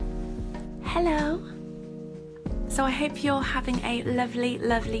Hello. So I hope you're having a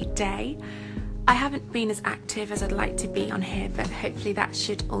lovely day. I haven't been as active as I'd like to be on here, but hopefully that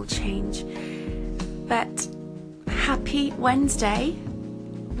should all change. But happy Wednesday,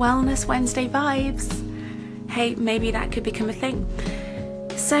 Wellness Wednesday vibes. Hey, maybe that could become a thing.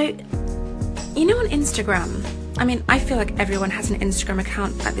 So, you know, on Instagram, I mean, I feel like everyone has an Instagram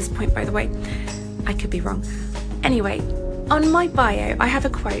account at this point, by the way. I could be wrong. Anyway, on my bio, I have a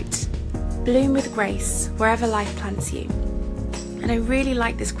quote: bloom with grace wherever life plants you. And I really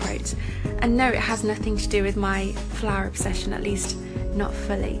like this quote. And no, it has nothing to do with my flower obsession, at least not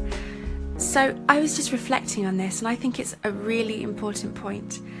fully. So I was just reflecting on this, and I think it's a really important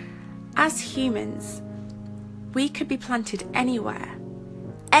point. As humans, we could be planted anywhere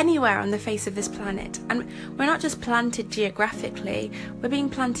on the face of this planet. And we're not just planted geographically, we're being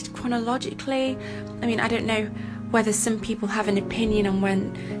planted chronologically. I mean, I don't know whether some people have an opinion on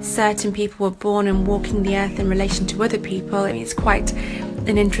when certain people were born and walking the earth in relation to other people. I mean, it's quite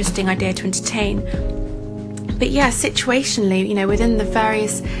an interesting idea to entertain. But yeah, situationally, you know, within the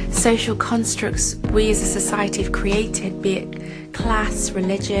various social constructs we as a society have created, be it class,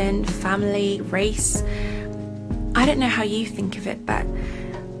 religion, family, race, I don't know how you think of it, but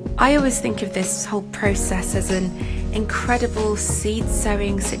I always think of this whole process as an incredible seed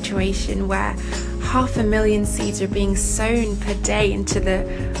sowing situation where 500,000 seeds are being sown per day into the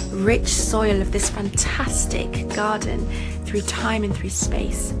rich soil of this fantastic garden through time and through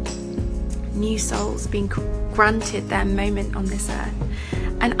space. New souls being granted their moment on this earth.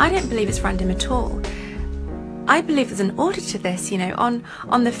 And I don't believe it's random at all. I believe there's an order to this, you know,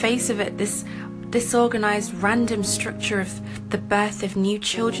 on the face of it, this disorganized random structure of the birth of new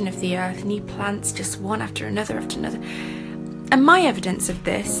children of the earth, new plants, just one after another after another. And my evidence of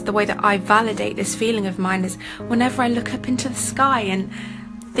this, the way that I validate this feeling of mine, is whenever I look up into the sky and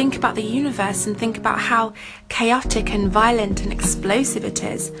think about the universe and think about how chaotic and violent and explosive it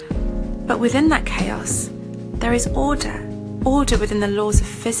is. But within that chaos, there is order within the laws of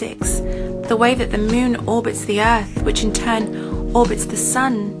physics, the way that the moon orbits the earth, which in turn orbits the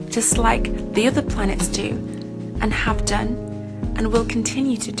sun, just like the other planets do, and have done, and will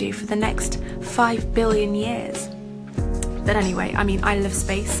continue to do for the next 5 billion years. But anyway, I mean, I love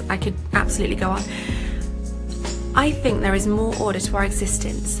space. I could absolutely go on. I think there is more order to our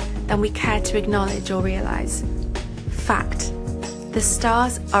existence than we care to acknowledge or realise. Fact. The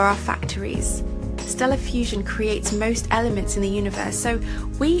stars are our factories. Stellar fusion creates most elements in the universe, so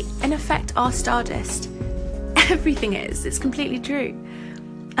we, in effect, are stardust. Everything is. It's completely true.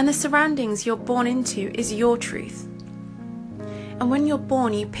 And the surroundings you're born into is your truth. And when you're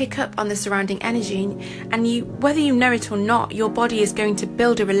born, you pick up on the surrounding energy, and you, whether you know it or not, your body is going to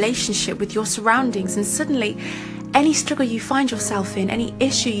build a relationship with your surroundings, and suddenly any struggle you find yourself in, any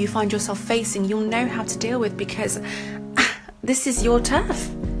issue you find yourself facing, you'll know how to deal with, because this is your turf.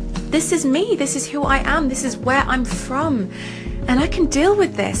 This is me. This is who I am. This is where I'm from. And I can deal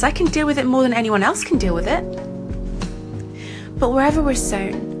with this. I can deal with it more than anyone else can deal with it. But wherever we're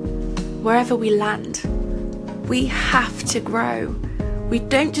sown, wherever we land, we have to grow. We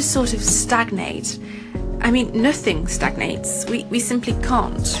don't just sort of stagnate. I mean, nothing stagnates. We simply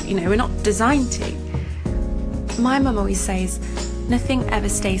can't. You know, we're not designed to. My mum always says, nothing ever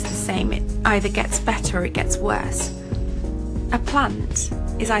stays the same. It either gets better or it gets worse. A plant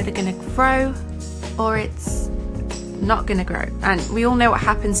is either going to grow or it's not going to grow. And we all know what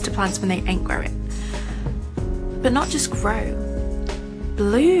happens to plants when they ain't growing. But not just grow.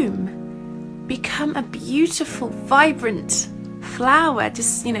 Bloom. Become a beautiful, vibrant flower,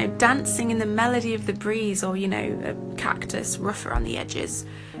 just, you know, dancing in the melody of the breeze, or, you know, a cactus, rough around the edges.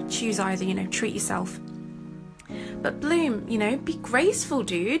 Choose either, you know, treat yourself. But bloom, you know, be graceful,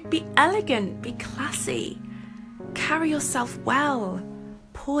 dude. Be elegant, be classy. Carry yourself well,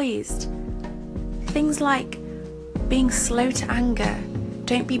 poised. Things like being slow to anger.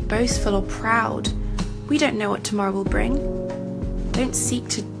 Don't be boastful or proud. We don't know what tomorrow will bring. Don't seek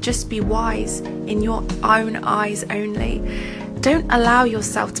to just be wise in your own eyes only. Don't allow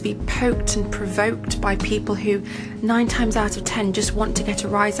yourself to be poked and provoked by people who 9 times out of 10 just want to get a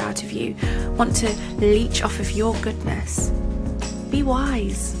rise out of you, want to leech off of your goodness. Be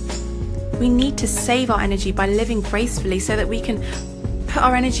wise. We need to save our energy by living gracefully so that we can put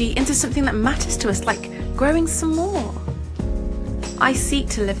our energy into something that matters to us, like growing some more. I seek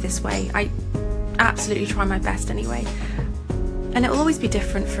to live this way. I absolutely try my best anyway. And it will always be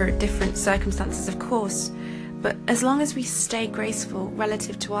different for different circumstances, of course, but as long as we stay graceful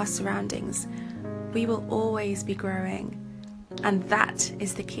relative to our surroundings, we will always be growing. And that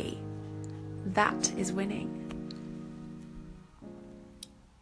is the key. That is winning.